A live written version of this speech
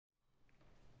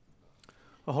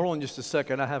Well, hold on just a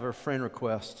second. I have a friend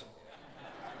request.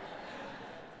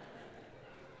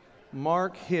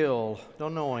 Mark Hill.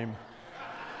 Don't know him.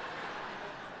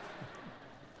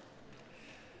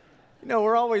 You know,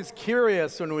 we're always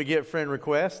curious when we get friend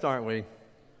requests, aren't we?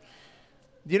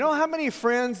 Do you know how many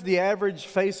friends the average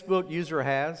Facebook user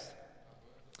has?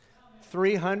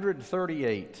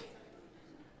 338.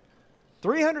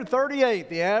 338,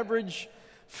 the average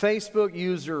Facebook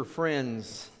user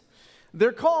friends.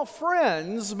 They're called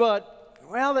friends, but,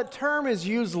 well, that term is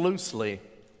used loosely.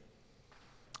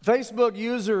 Facebook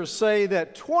users say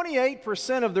that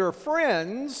 28% of their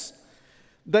friends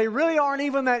they really aren't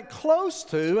even that close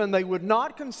to, and they would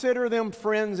not consider them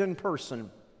friends in person.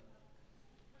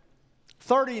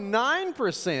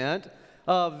 39%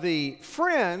 of the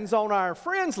friends on our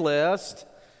friends list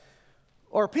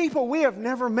are people we have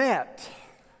never met.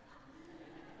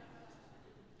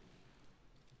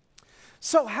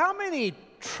 So, how many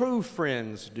true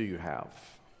friends do you have?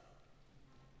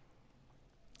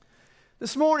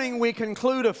 This morning, we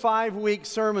conclude a 5-week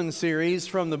sermon series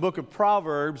from the book of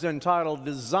Proverbs entitled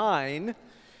Design,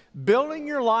 Building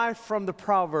Your Life from the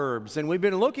Proverbs. And we've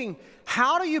been looking,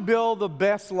 how do you build the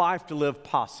best life to live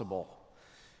possible?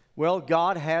 Well,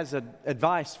 God has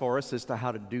advice for us as to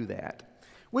how to do that.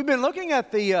 We've been looking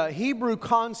at the Hebrew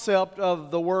concept of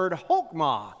the word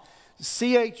chokmah,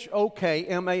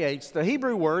 C-H-O-K-M-A-H, the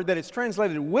Hebrew word that is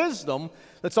translated wisdom,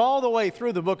 that's all the way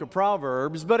through the book of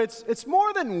Proverbs, but it's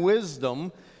more than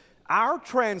wisdom. Our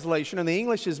translation in the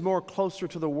English is more closer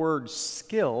to the word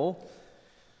skill.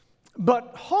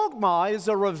 But chokmah is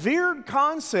a revered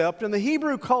concept in the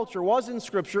Hebrew culture, was in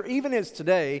Scripture, even is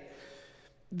today,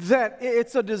 that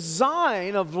it's a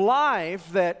design of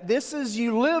life that this is,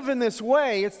 you live in this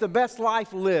way, it's the best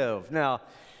life lived. Now,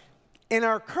 in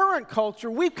our current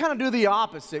culture, we kind of do the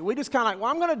opposite. We just kind of like,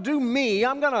 well, I'm going to do me.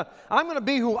 I'm going to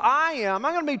be who I am.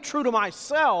 I'm going to be true to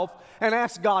myself and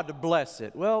ask God to bless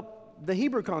it. Well, the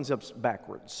Hebrew concept's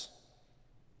backwards.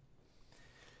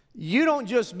 You don't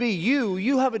just be you.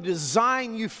 You have a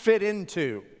design you fit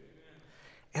into.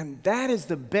 And that is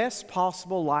the best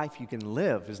possible life you can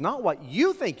live. It's not what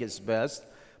you think is best,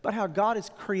 but how God has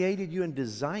created you and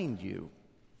designed you.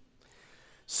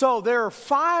 So there are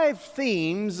 5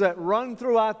 themes that run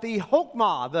throughout the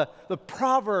chokmah, the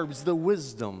Proverbs, the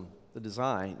wisdom, the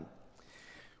design.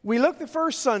 We looked the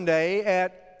first Sunday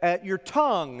at your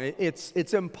tongue.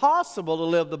 It's impossible to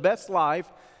live the best life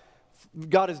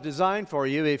God has designed for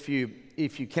you if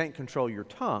you can't control your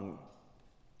tongue.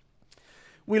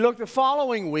 We looked the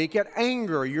following week at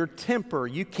anger, your temper.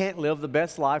 You can't live the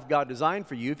best life God designed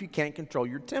for you if you can't control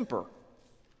your temper.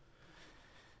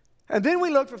 And then we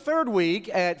looked the third week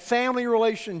at family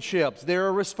relationships. There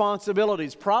are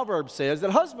responsibilities. Proverbs says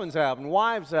that husbands have, and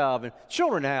wives have, and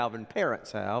children have, and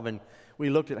parents have. And we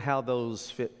looked at how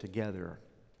those fit together.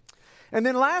 And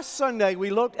then last Sunday,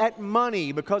 we looked at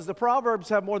money, because the Proverbs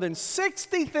have more than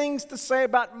 60 things to say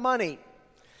about money.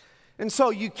 And so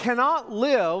you cannot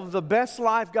live the best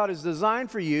life God has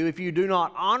designed for you if you do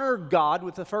not honor God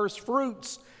with the first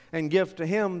fruits and give to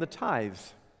Him the tithe.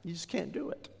 You just can't do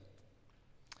it.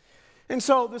 And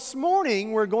so this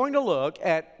morning, we're going to look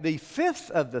at the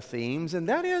 5th of the themes, and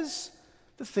that is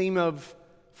the theme of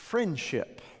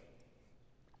friendship.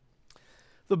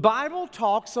 The Bible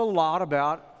talks a lot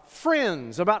about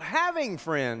friends, about having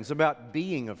friends, about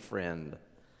being a friend.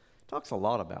 It talks a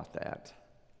lot about that.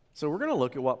 So we're going to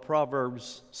look at what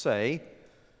Proverbs say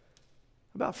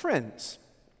about friends.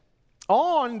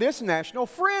 On this National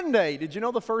Friend Day, did you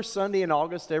know the first Sunday in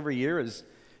August every year is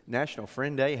National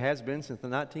Friend Day? Has been since the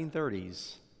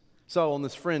 1930s. So on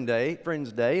this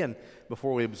Friends Day, and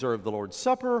before we observe the Lord's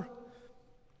Supper,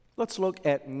 let's look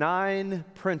at 9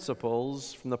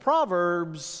 principles from the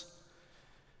Proverbs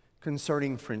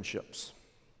concerning friendships.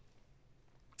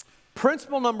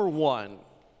 Principle number 1,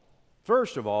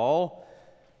 first of all,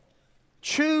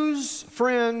 choose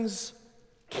friends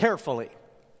carefully.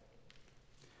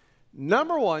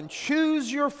 Number 1,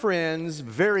 choose your friends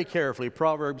very carefully.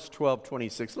 Proverbs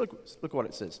 12:26. Look what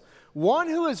it says. One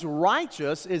who is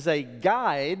righteous is a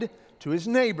guide to his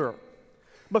neighbor,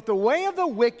 but the way of the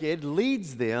wicked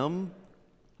leads them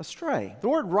astray. The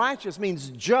word righteous means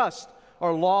just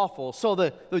or lawful. So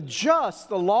the just,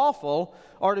 the lawful,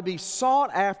 are to be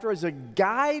sought after as a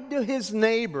guide to his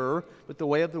neighbor, but the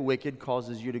way of the wicked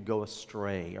causes you to go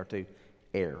astray or to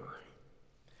err.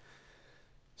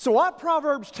 So what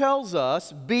Proverbs tells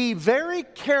us, be very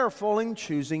careful in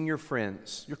choosing your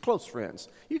friends, your close friends.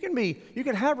 You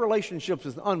can have relationships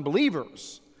with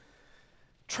unbelievers.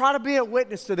 Try to be a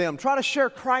witness to them. Try to share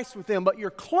Christ with them. But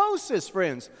your closest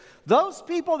friends, those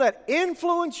people that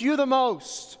influence you the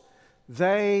most,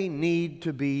 They need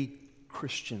to be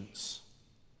Christians.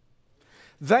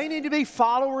 They need to be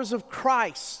followers of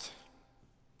Christ.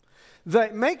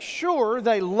 They make sure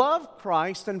they love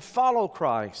Christ and follow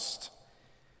Christ.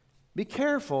 Be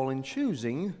careful in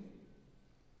choosing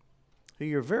who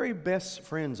your very best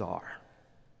friends are.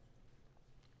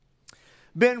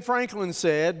 Ben Franklin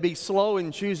said, "Be slow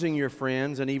in choosing your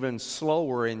friends and even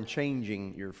slower in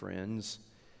changing your friends."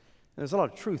 And there's a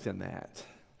lot of truth in that.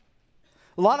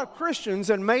 A lot of Christians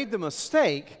have made the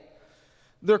mistake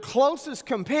their closest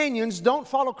companions don't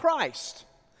follow Christ.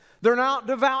 They're not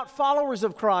devout followers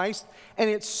of Christ, and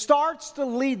it starts to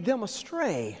lead them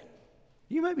astray.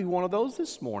 You may be one of those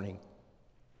this morning.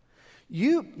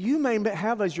 You may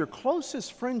have as your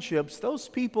closest friendships those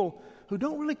people who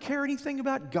don't really care anything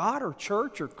about God or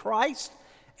church or Christ.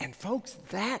 And folks,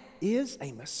 that is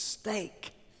a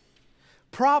mistake.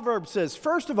 Proverbs says,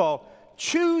 first of all,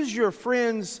 choose your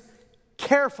friends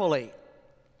carefully,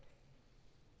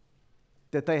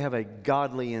 that they have a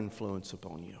godly influence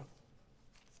upon you.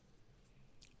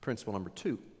 Principle number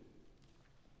 2.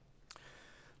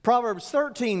 Proverbs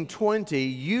 13:20,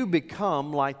 you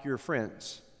become like your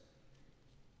friends.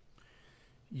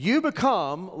 You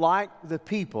become like the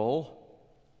people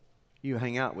you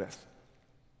hang out with.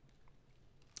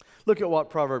 Look at what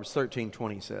Proverbs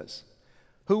 13:20 says.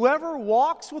 Whoever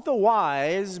walks with the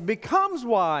wise becomes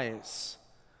wise,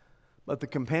 but the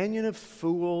companion of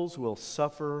fools will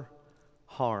suffer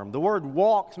harm. The word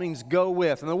walks means go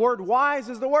with, and the word wise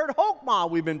is the word hokmah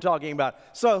we've been talking about.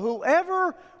 So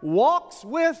whoever walks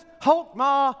with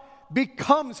hokmah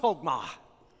becomes hokmah.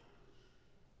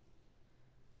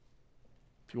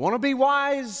 If you want to be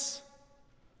wise,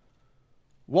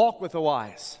 walk with the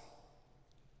wise,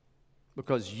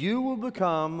 because you will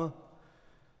become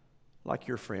like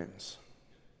your friends.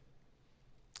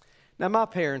 Now, my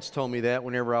parents told me that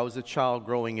whenever I was a child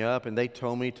growing up, and they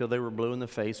told me till they were blue in the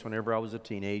face whenever I was a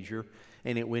teenager,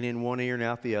 and it went in one ear and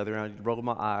out the other, and I rolled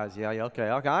my eyes. Yeah, okay,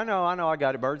 I know, I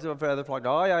got it. Birds of a feather flock.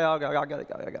 Oh, yeah, I got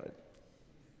it.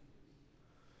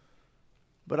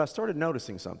 But I started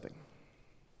noticing something.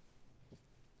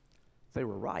 They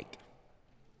were right.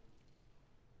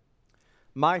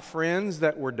 My friends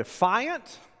that were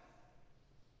defiant,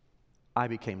 I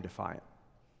became defiant.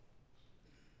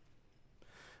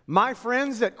 My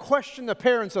friends that questioned the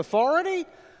parents' authority,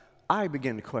 I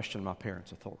began to question my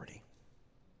parents' authority.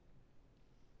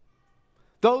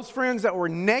 Those friends that were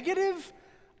negative,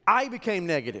 I became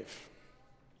negative.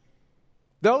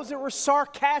 Those that were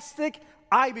sarcastic,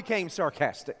 I became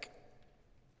sarcastic.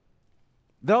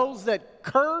 Those that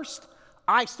cursed,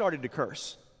 I started to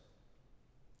curse.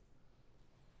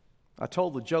 I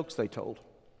told the jokes they told.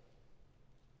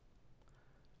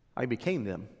 I became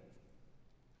them.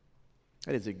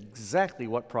 That is exactly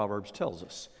what Proverbs tells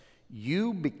us.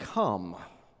 You become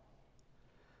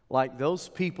like those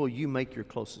people you make your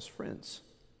closest friends.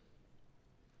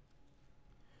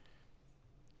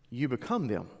 You become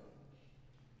them.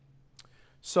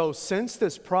 So since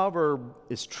this proverb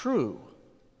is true,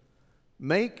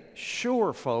 make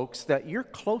sure, folks, that your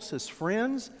closest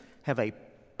friends have a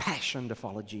passion to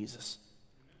follow Jesus.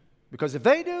 Because if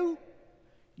they do,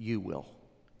 you will.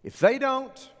 If they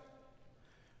don't,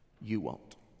 you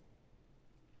won't.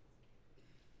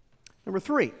 Number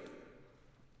 3,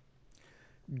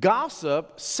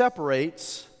 gossip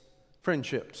separates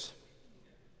friendships.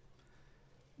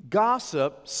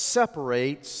 Gossip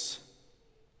separates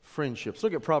friendships.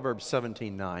 Look at Proverbs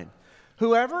 17:9.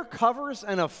 Whoever covers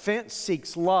an offense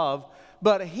seeks love,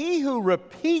 but he who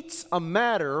repeats a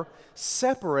matter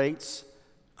separates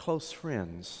close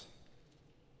friends.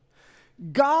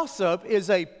 Gossip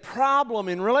is a problem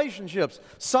in relationships.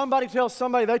 Somebody tells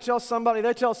somebody, they tell somebody,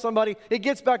 they tell somebody. It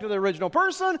gets back to the original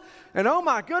person, and oh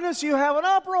my goodness, you have an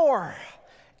uproar.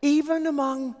 Even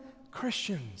among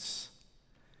Christians.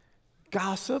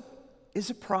 Gossip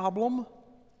is a problem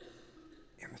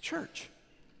in the church.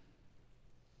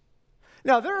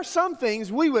 Now, there are some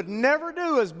things we would never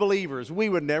do as believers. We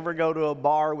would never go to a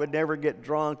bar, would never get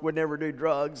drunk, would never do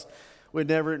drugs. We'd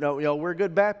never know, we're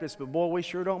good Baptists, but boy, we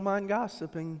sure don't mind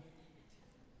gossiping.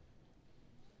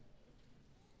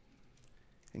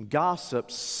 And gossip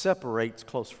separates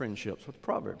close friendships, what the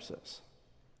proverb says.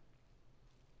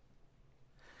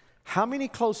 How many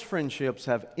close friendships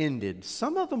have ended?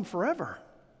 Some of them forever.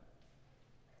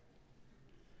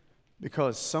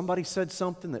 Because somebody said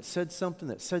something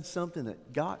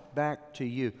that got back to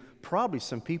you. Probably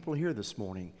some people here this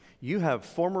morning. You have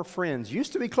former friends,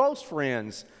 used to be close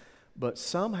friends, but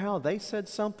somehow they said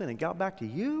something and got back to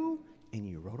you, and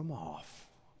you wrote them off.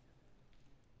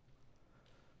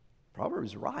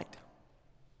 Proverbs is right.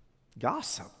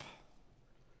 Gossip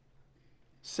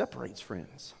separates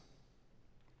friends.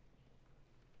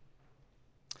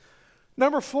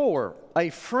 Number 4, a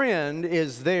friend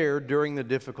is there during the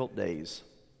difficult days.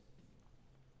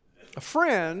 A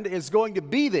friend is going to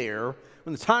be there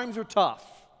when the times are tough.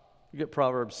 You get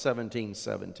Proverbs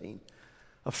 17:17.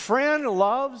 A friend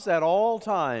loves at all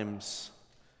times,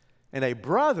 and a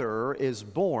brother is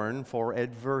born for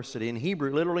adversity. In Hebrew,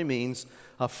 it literally means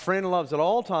a friend loves at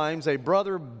all times, a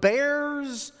brother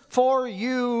bears for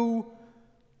you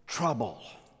trouble.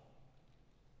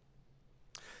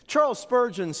 Charles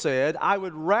Spurgeon said, "I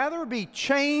would rather be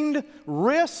chained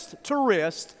wrist to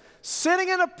wrist, sitting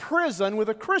in a prison with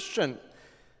a Christian,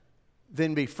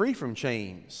 than be free from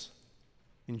chains,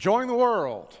 enjoying the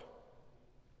world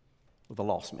with a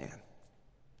lost man."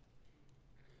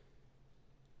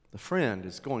 The friend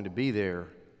is going to be there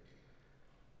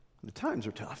when the times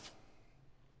are tough.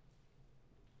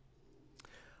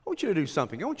 I want you to do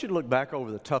something. I want you to look back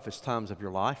over the toughest times of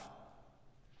your life.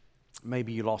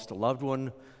 Maybe you lost a loved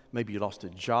one. Maybe you lost a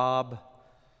job.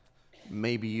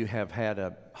 Maybe you have had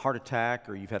a heart attack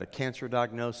or you've had a cancer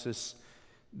diagnosis.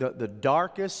 The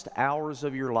darkest hours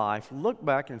of your life, look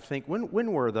back and think,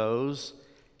 when were those?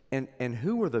 And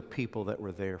who were the people that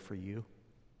were there for you?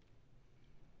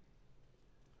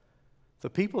 The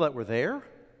people that were there,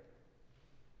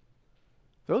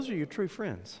 those are your true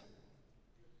friends.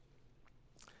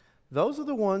 Those are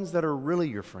the ones that are really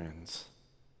your friends.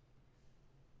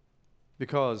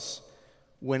 Because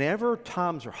whenever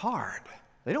times are hard,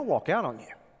 they don't walk out on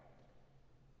you.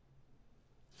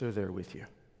 They're there with you.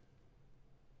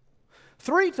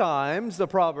 3 times the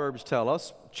Proverbs tell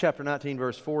us, chapter 19,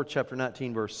 verse 4, chapter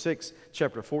 19, verse 6,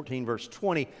 chapter 14, verse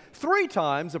 20. 3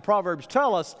 times the Proverbs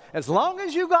tell us, as long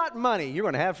as you got money, you're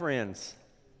going to have friends.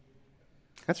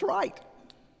 That's right.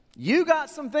 You got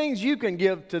some things you can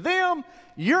give to them,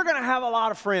 you're going to have a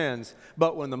lot of friends.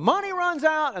 But when the money runs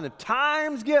out and the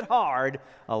times get hard,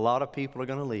 a lot of people are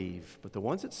going to leave. But the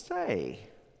ones that stay,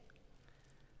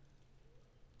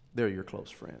 they're your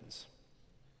close friends.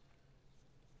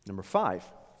 Number 5,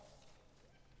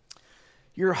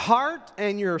 your heart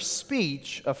and your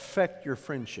speech affect your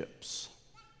friendships.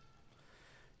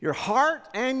 Your heart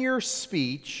and your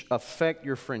speech affect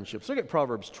your friendships. Look at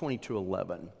Proverbs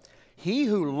 22:11. He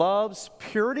who loves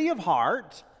purity of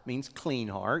heart, means clean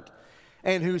heart,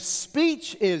 and whose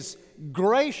speech is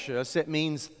gracious, it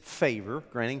means favor,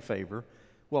 granting favor,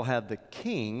 will have the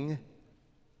king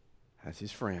as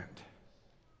his friend.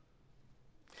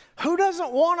 Who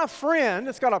doesn't want a friend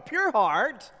that's got a pure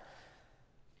heart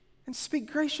and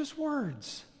speak gracious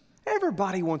words?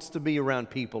 Everybody wants to be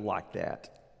around people like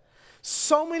that.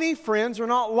 So many friends are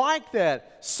not like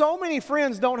that. So many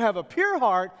friends don't have a pure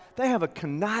heart. They have a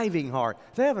conniving heart.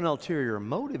 They have an ulterior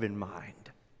motive in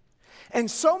mind. And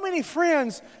so many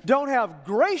friends don't have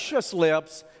gracious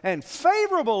lips and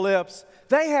favorable lips.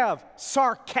 They have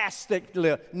sarcastic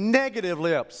lips, negative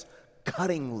lips,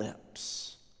 cutting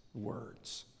lips,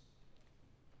 words.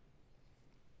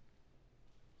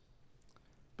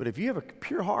 But if you have a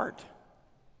pure heart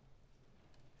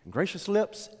and gracious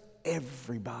lips,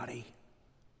 everybody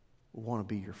will want to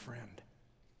be your friend,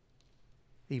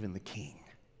 even the king.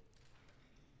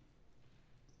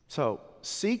 So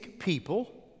seek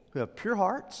people who have pure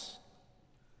hearts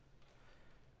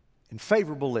and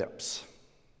favorable lips.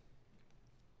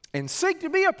 And seek to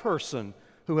be a person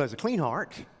who has a clean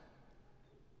heart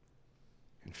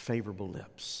and favorable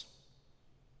lips.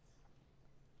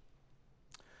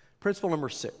 Principle number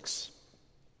 6,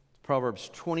 Proverbs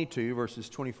 22, verses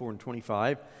 24 and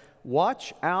 25.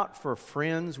 Watch out for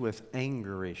friends with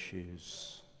anger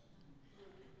issues.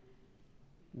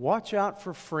 Watch out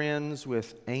for friends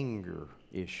with anger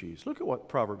issues. Look at what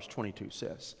Proverbs 22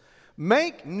 says.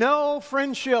 Make no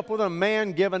friendship with a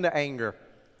man given to anger,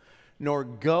 nor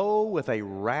go with a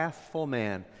wrathful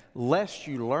man, lest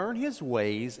you learn his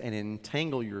ways and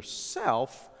entangle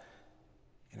yourself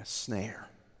in a snare.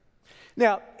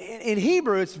 Now, in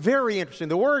Hebrew, it's very interesting.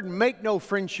 The word make no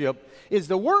friendship is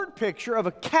the word picture of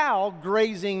a cow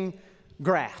grazing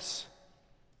grass.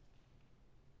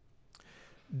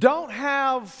 Don't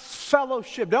have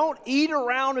fellowship. Don't eat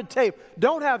around a table.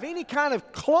 Don't have any kind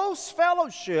of close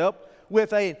fellowship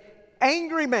with an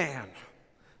angry man.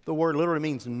 The word literally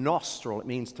means nostril. It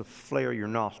means to flare your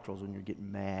nostrils when you're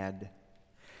getting mad.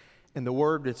 And the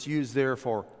word that's used there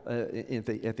for at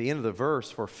the end of the verse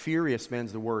for furious man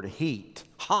is the word heat,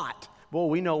 hot. Boy,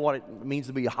 we know what it means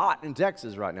to be hot in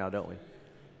Texas right now, don't we?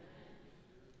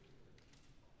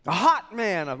 A hot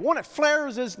man, one that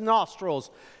flares his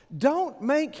nostrils. Don't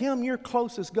make him your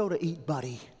closest go-to-eat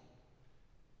buddy.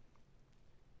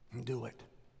 Do it.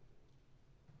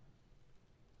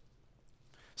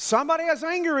 Somebody has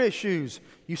anger issues.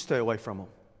 You stay away from them.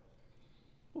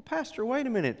 Well, Pastor, wait a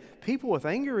minute. People with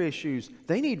anger issues,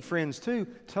 they need friends too.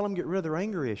 Tell them to get rid of their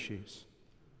anger issues.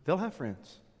 They'll have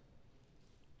friends.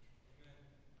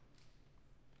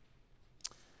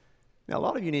 Now, a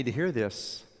lot of you need to hear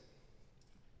this.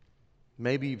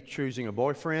 Maybe you're choosing a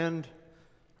boyfriend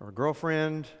or a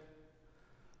girlfriend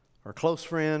or a close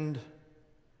friend,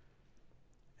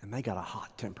 and they got a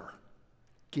hot temper.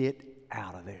 Get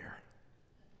out of there.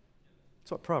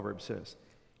 That's what Proverbs says.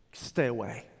 Stay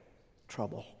away.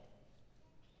 Trouble.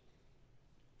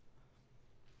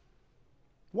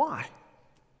 Why?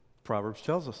 Proverbs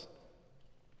tells us.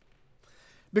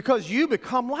 Because you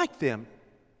become like them.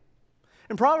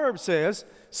 And Proverbs says,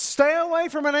 stay away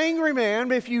from an angry man,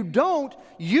 but if you don't,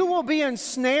 you will be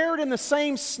ensnared in the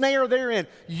same snare they're in.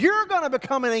 You're going to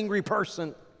become an angry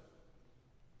person.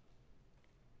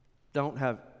 Don't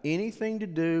have anything to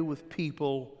do with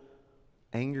people,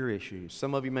 anger issues.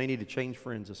 Some of you may need to change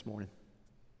friends this morning.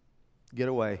 Get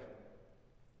away.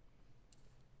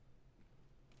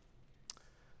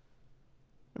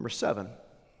 Number 7.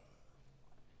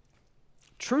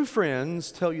 True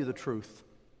friends tell you the truth.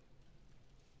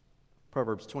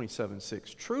 Proverbs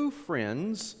 27:6. True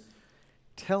friends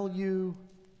tell you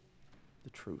the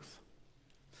truth.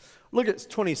 Look at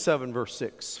 27 verse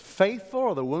 6. Faithful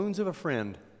are the wounds of a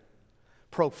friend.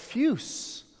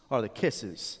 Profuse are the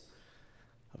kisses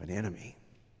of an enemy.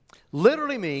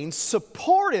 Literally means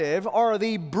supportive are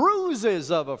the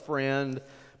bruises of a friend,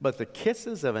 but the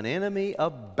kisses of an enemy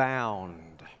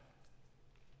abound.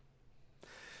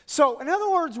 So, in other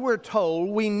words, we're told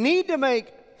we need to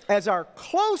make as our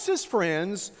closest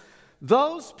friends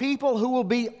those people who will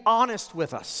be honest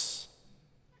with us.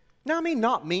 Now, I mean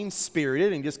not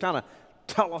mean-spirited and just kind of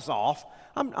tell us off.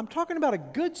 I'm talking about a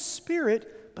good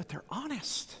spirit, but they're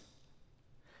honest.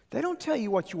 They don't tell you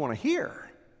what you want to hear.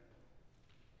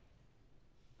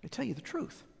 They tell you the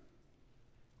truth.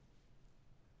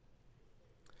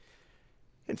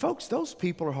 And folks, those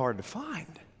people are hard to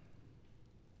find.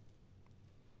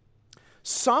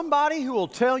 Somebody who will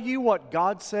tell you what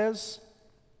God says,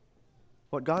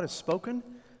 what God has spoken,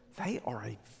 they are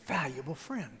a valuable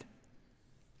friend.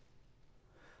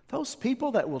 Those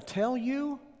people that will tell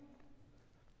you,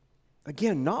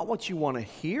 again, not what you want to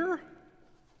hear.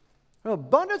 An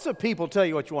abundance of people tell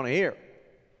you what you want to hear.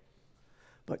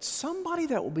 But somebody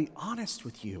that will be honest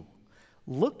with you,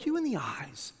 look you in the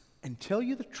eyes, and tell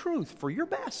you the truth for your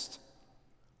best.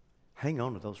 Hang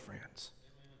on to those friends.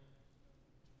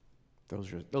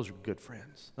 Those are good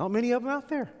friends. Not many of them out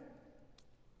there.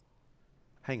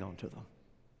 Hang on to them.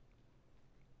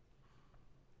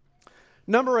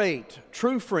 Number 8,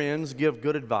 true friends give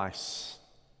good advice.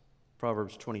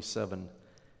 Proverbs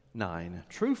 27:9.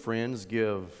 True friends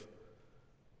give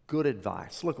good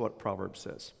advice. Look what Proverbs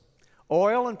says.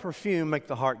 Oil and perfume make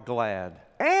the heart glad,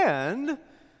 and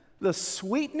the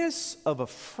sweetness of a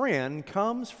friend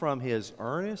comes from his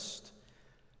earnest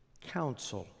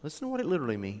counsel. Listen to what it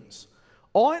literally means.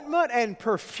 Ointment and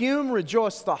perfume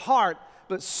rejoice the heart,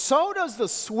 but so does the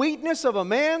sweetness of a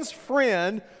man's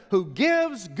friend who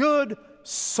gives good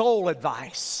soul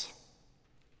advice.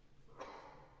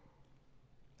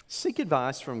 Seek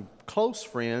advice from close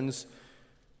friends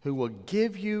who will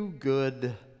give you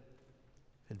good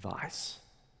advice.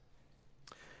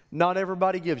 Not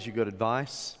everybody gives you good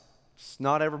advice.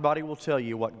 Not everybody will tell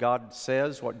you what God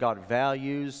says, what God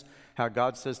values, how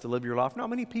God says to live your life. Not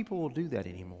many people will do that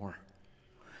anymore.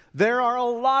 There are a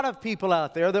lot of people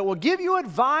out there that will give you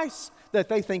advice that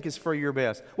they think is for your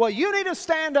best. Well, you need to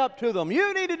stand up to them.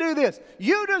 You need to do this.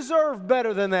 You deserve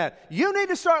better than that. You need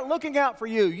to start looking out for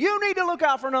you. You need to look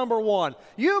out for number one.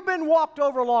 You've been walked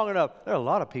over long enough. There are a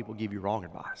lot of people give you wrong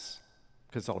advice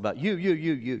because it's all about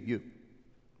you.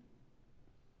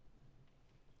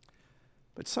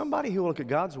 But somebody who will look at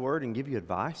God's Word and give you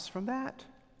advice from that,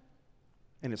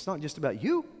 and it's not just about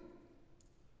you,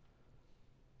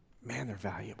 man, they're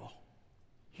valuable.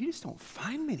 You just don't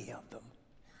find many of them.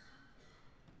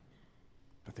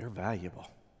 But they're valuable.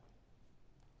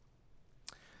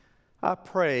 I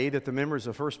pray that the members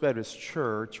of First Baptist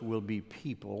Church will be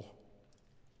people,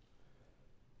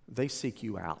 they seek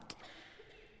you out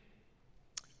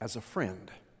as a friend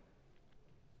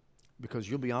because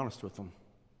you'll be honest with them.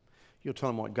 You'll tell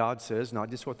them what God says,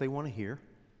 not just what they want to hear,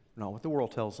 not what the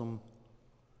world tells them.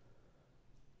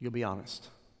 You'll be honest.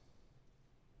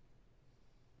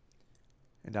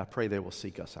 And I pray they will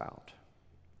seek us out.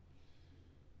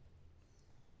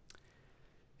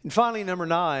 And finally, number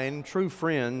 9, true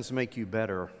friends make you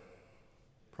better.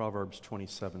 Proverbs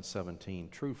 27:17.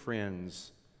 True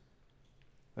friends,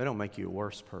 they don't make you a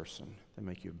worse person. They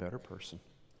make you a better person.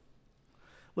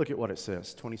 Look at what it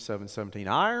says, 27:17.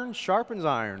 Iron sharpens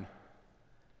iron,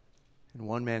 and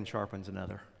one man sharpens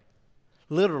another.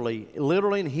 Literally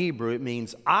in Hebrew, it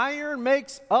means iron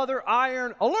makes other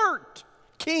iron alert,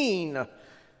 keen.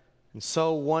 And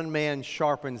so one man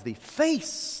sharpens the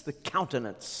face, the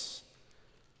countenance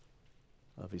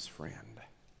of his friend.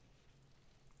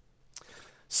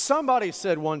 Somebody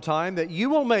said one time that you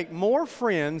will make more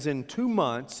friends in 2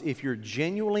 months if you're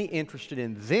genuinely interested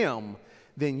in them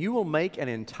than you will make an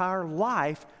entire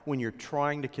life when you're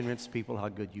trying to convince people how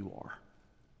good you are.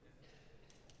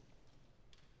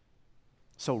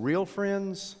 So real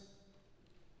friends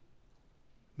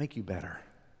make you better.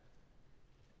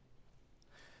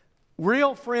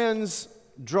 Real friends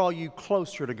draw you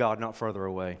closer to God, not further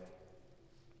away.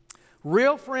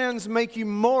 Real friends make you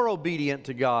more obedient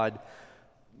to God.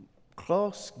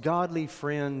 Close, godly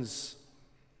friends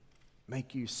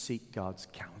make you seek God's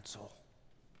counsel.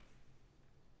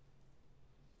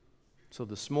 So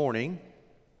this morning,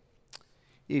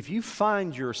 if you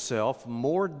find yourself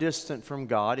more distant from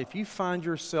God, if you find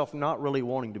yourself not really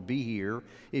wanting to be here,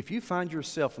 if you find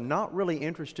yourself not really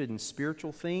interested in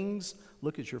spiritual things,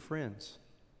 look at your friends.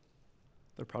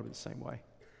 They're probably the same way.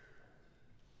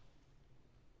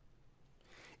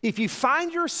 If you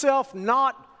find yourself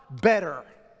not better,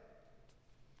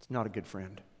 it's not a good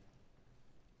friend.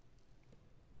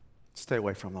 Stay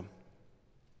away from them.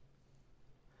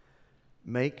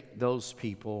 Make those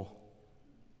people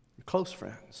your close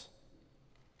friends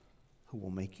who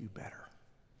will make you better.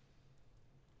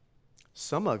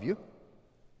 Some of you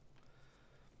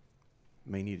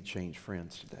may need to change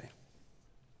friends today.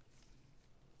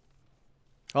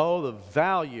 Oh, the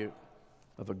value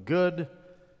of a good,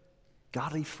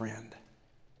 godly friend.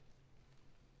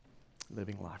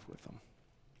 Living life with them.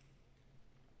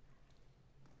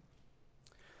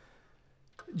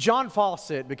 John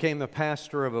Fawcett became the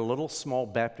pastor of a little small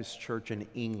Baptist church in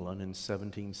England in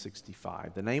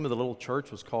 1765. The name of the little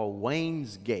church was called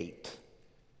Wayne's Gate.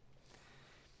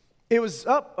 It was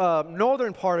up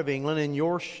northern part of England in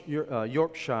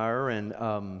Yorkshire,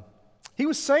 and he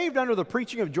was saved under the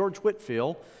preaching of George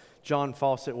Whitefield. John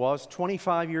Fawcett was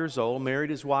 25 years old, married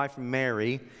his wife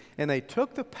Mary, and they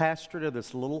took the pastor to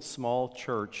this little small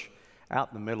church out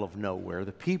in the middle of nowhere.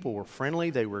 The people were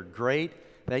friendly, they were great.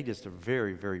 They just are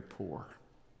very, very poor.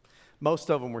 Most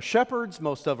of them were shepherds.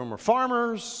 Most of them were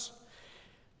farmers.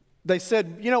 They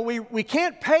said, we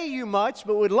can't pay you much,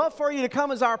 but we'd love for you to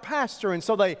come as our pastor. And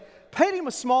so they paid him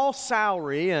a small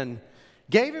salary and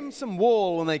gave him some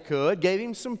wool when they could, gave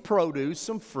him some produce,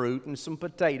 some fruit, and some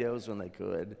potatoes when they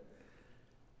could.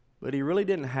 But he really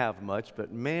didn't have much,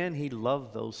 but man, he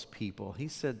loved those people. He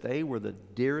said they were the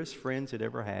dearest friends he'd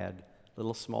ever had.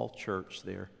 Little small church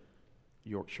there,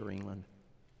 Yorkshire, England.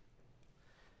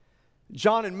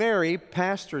 John and Mary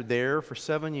pastored there for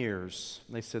 7 years.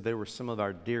 They said they were some of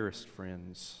our dearest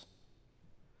friends.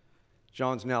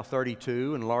 John's now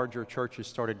 32, and larger churches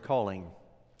started calling.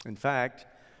 In fact,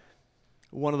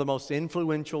 one of the most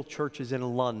influential churches in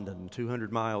London,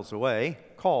 200 miles away,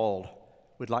 called,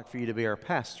 "We'd like for you to be our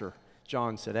pastor."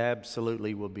 John said,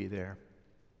 "Absolutely, we'll be there."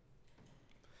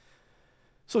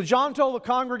 So John told the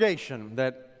congregation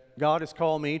that God has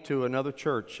called me to another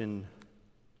church in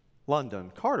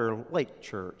London, Carter Lake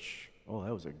Church. Oh,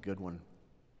 that was a good one.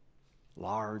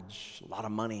 Large, a lot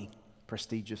of money,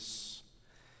 prestigious.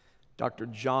 Dr.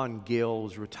 John Gill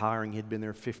was retiring. He'd been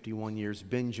there 51 years.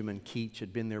 Benjamin Keach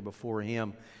had been there before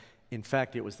him. In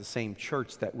fact, it was the same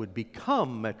church that would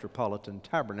become Metropolitan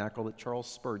Tabernacle that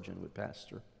Charles Spurgeon would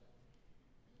pastor.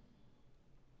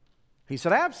 He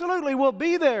said, "Absolutely, we'll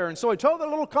be there." And so he told the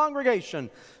little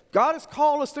congregation, "God has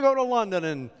called us to go to London."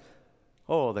 And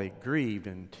oh, they grieved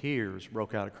and tears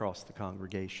broke out across the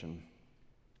congregation.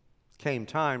 It came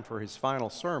time for his final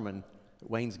sermon at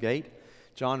Wayne's Gate.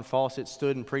 John Fawcett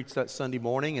stood and preached that Sunday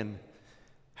morning and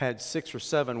had 6 or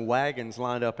 7 wagons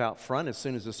lined up out front. As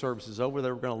soon as the service is over, they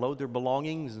were going to load their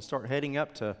belongings and start heading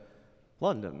up to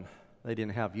London. They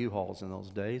didn't have U-Hauls in those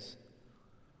days.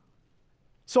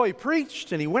 So he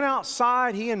preached and he went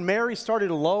outside. He and Mary started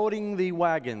loading the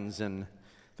wagons, and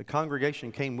the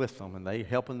congregation came with them, and they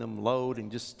helping them load,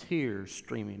 and just tears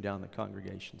streaming down the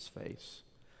congregation's face.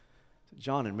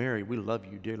 John and Mary, we love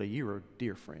you dearly. You are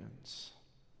dear friends.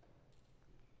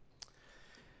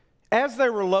 As they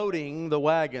were loading the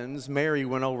wagons, Mary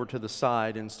went over to the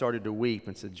side and started to weep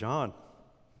and said, "John,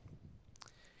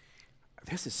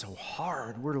 this is so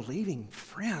hard. We're leaving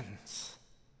friends."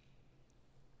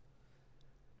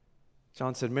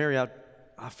 John said, "Mary,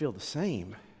 I feel the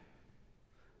same.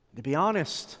 To be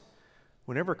honest,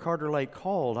 whenever Carter Lake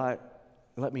called,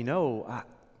 let me know.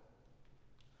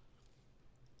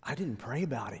 I didn't pray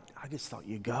about it. I just thought,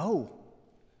 you go.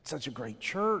 It's such a great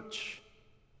church.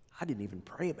 I didn't even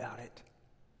pray about it.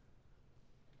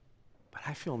 But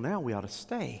I feel now we ought to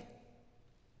stay.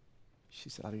 She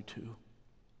said, I do too.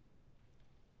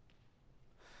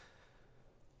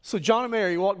 So John and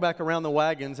Mary walked back around the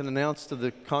wagons and announced to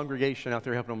the congregation out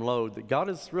there helping them load that God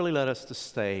has really led us to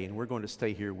stay, and we're going to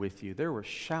stay here with you. There were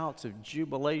shouts of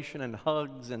jubilation and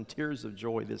hugs and tears of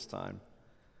joy this time.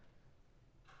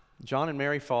 John and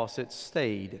Mary Fawcett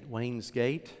stayed at Wayne's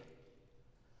Gate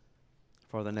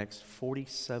for the next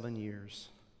 47 years.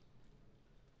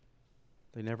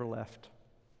 They never left.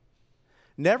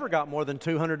 Never got more than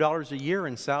 $200 a year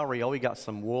in salary. Oh, he got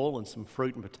some wool and some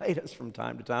fruit and potatoes from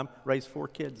time to time. Raised 4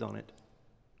 kids on it.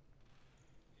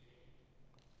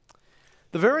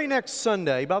 The very next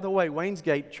Sunday, by the way, Wayne's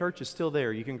Gate Church is still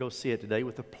there. You can go see it today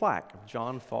with a plaque of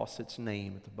John Fawcett's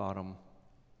name at the bottom.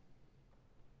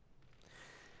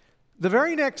 The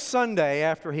very next Sunday,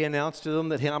 after he announced to them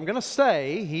that I'm going to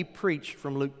stay, he preached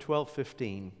from Luke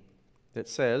 12:15 that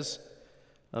says,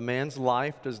 a man's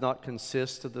life does not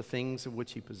consist of the things of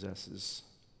which he possesses.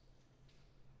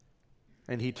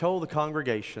 And he told the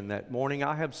congregation that morning,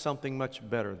 I have something much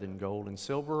better than gold and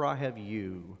silver. I have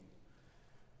you.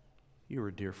 You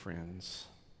are dear friends.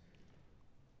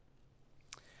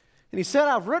 And he said,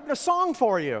 I've written a song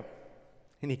for you.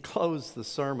 And he closed the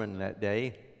sermon that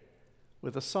day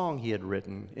with a song he had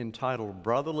written entitled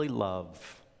Brotherly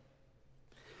Love.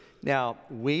 Now,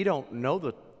 we don't know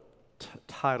the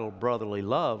title Brotherly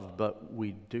Love, but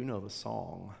we do know the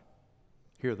song.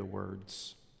 Hear the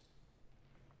words.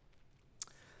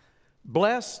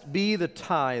 Blessed be the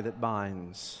tie that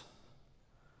binds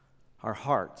our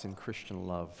hearts in Christian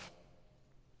love.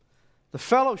 The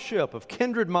fellowship of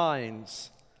kindred minds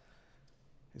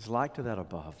is like to that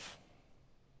above.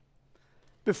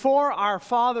 Before our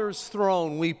Father's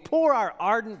throne, we pour our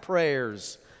ardent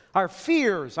prayers, our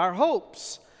fears, our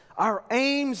hopes, our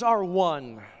aims are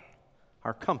one,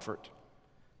 our comfort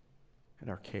and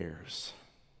our cares.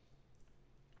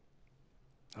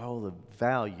 Oh, the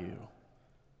value of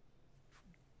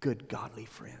good, godly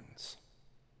friends.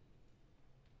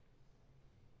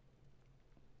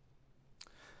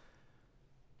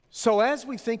 So as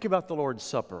we think about the Lord's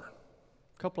Supper,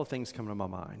 a couple of things come to my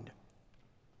mind.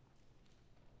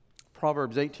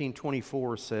 Proverbs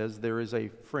 18:24 says, there is a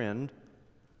friend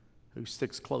who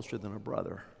sticks closer than a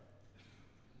brother.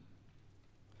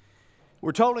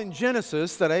 We're told in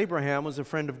Genesis that Abraham was a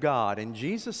friend of God, and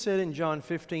Jesus said in John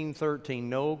 15:13,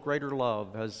 no greater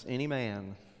love has any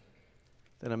man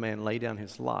than a man lay down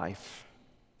his life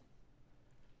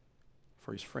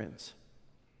for his friends.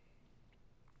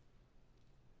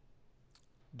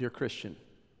 Dear Christian,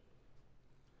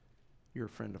 you're a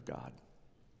friend of God.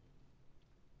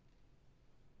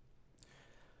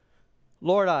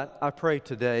 Lord, I pray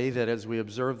today that as we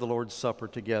observe the Lord's Supper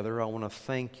together, I want to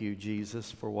thank you,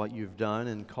 Jesus, for what you've done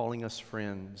in calling us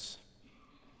friends.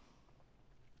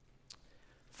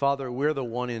 Father, we're the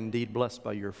one indeed blessed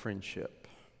by your friendship.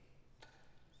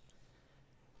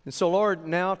 And so, Lord,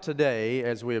 now today,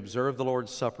 as we observe the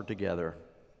Lord's Supper together,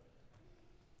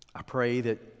 I pray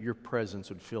that your presence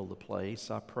would fill the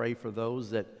place. I pray for those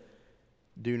that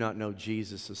do not know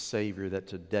Jesus as Savior, that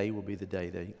today will be the day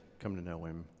they come to know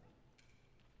him.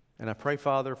 And I pray,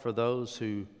 Father, for those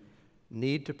who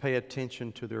need to pay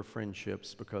attention to their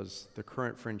friendships because the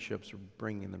current friendships are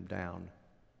bringing them down.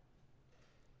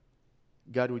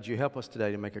 God, would you help us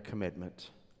today to make a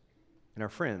commitment in our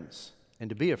friends and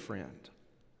to be a friend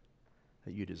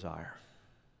that you desire.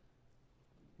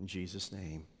 In Jesus'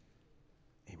 name,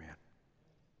 amen.